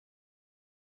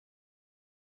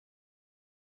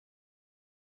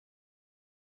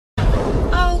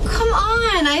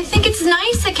Sheldon, I think it's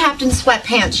nice that Captain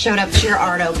Sweatpants showed up to your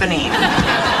art opening.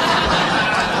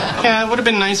 Yeah, it would have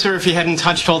been nicer if he hadn't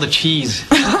touched all the cheese.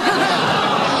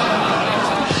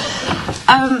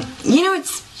 You know,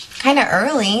 it's kind of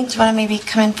early. Do you want to maybe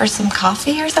come in for some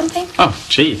coffee or something? Oh,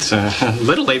 gee, it's a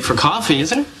little late for coffee,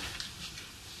 isn't it?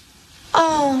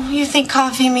 Oh, you think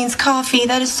coffee means coffee?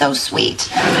 That is so sweet.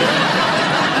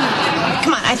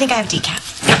 Come on, I think I have decaf.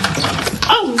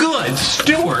 Oh, good.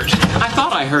 Stuart, I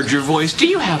thought I heard your voice. Do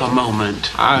you have a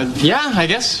moment? Yeah, I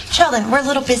guess. Sheldon, we're a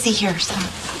little busy here, so...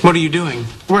 What are you doing?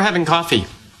 We're having coffee.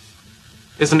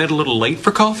 Isn't it a little late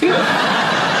for coffee?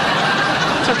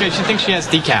 It's okay, she thinks she has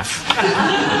decaf.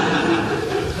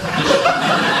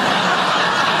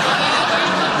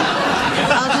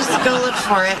 I'll just go look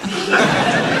for it.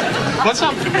 What's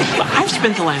up? I've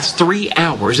spent the last 3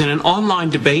 hours in an online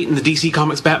debate in the DC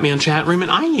Comics Batman chat room, and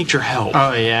I need your help.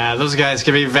 Oh, yeah, those guys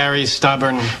can be very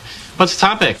stubborn. What's the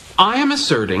topic? I am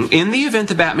asserting, in the event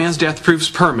that Batman's death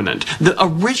proves permanent, the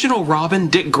original Robin,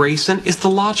 Dick Grayson, is the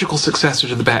logical successor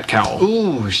to the Batcowl.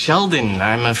 Ooh, Sheldon,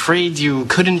 I'm afraid you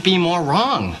couldn't be more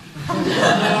wrong.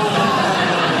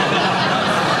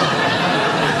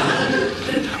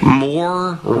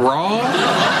 More wrong?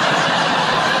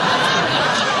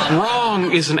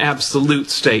 Wrong is an absolute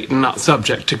state and not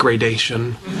subject to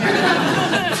gradation.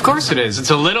 Of course it is. It's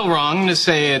a little wrong to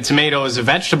say a tomato is a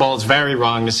vegetable. It's very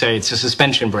wrong to say it's a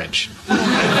suspension bridge. But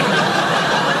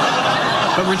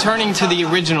returning to the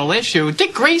original issue,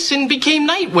 Dick Grayson became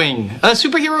Nightwing, a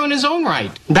superhero in his own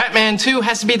right. Batman, too,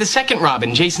 has to be the second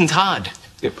Robin, Jason Todd.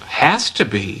 It has to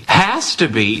be. Has to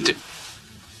be.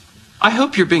 I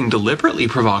hope you're being deliberately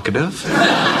provocative.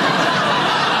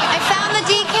 I found the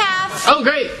decaf. Oh,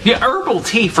 great. Yeah, herbal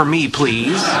tea for me,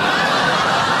 please.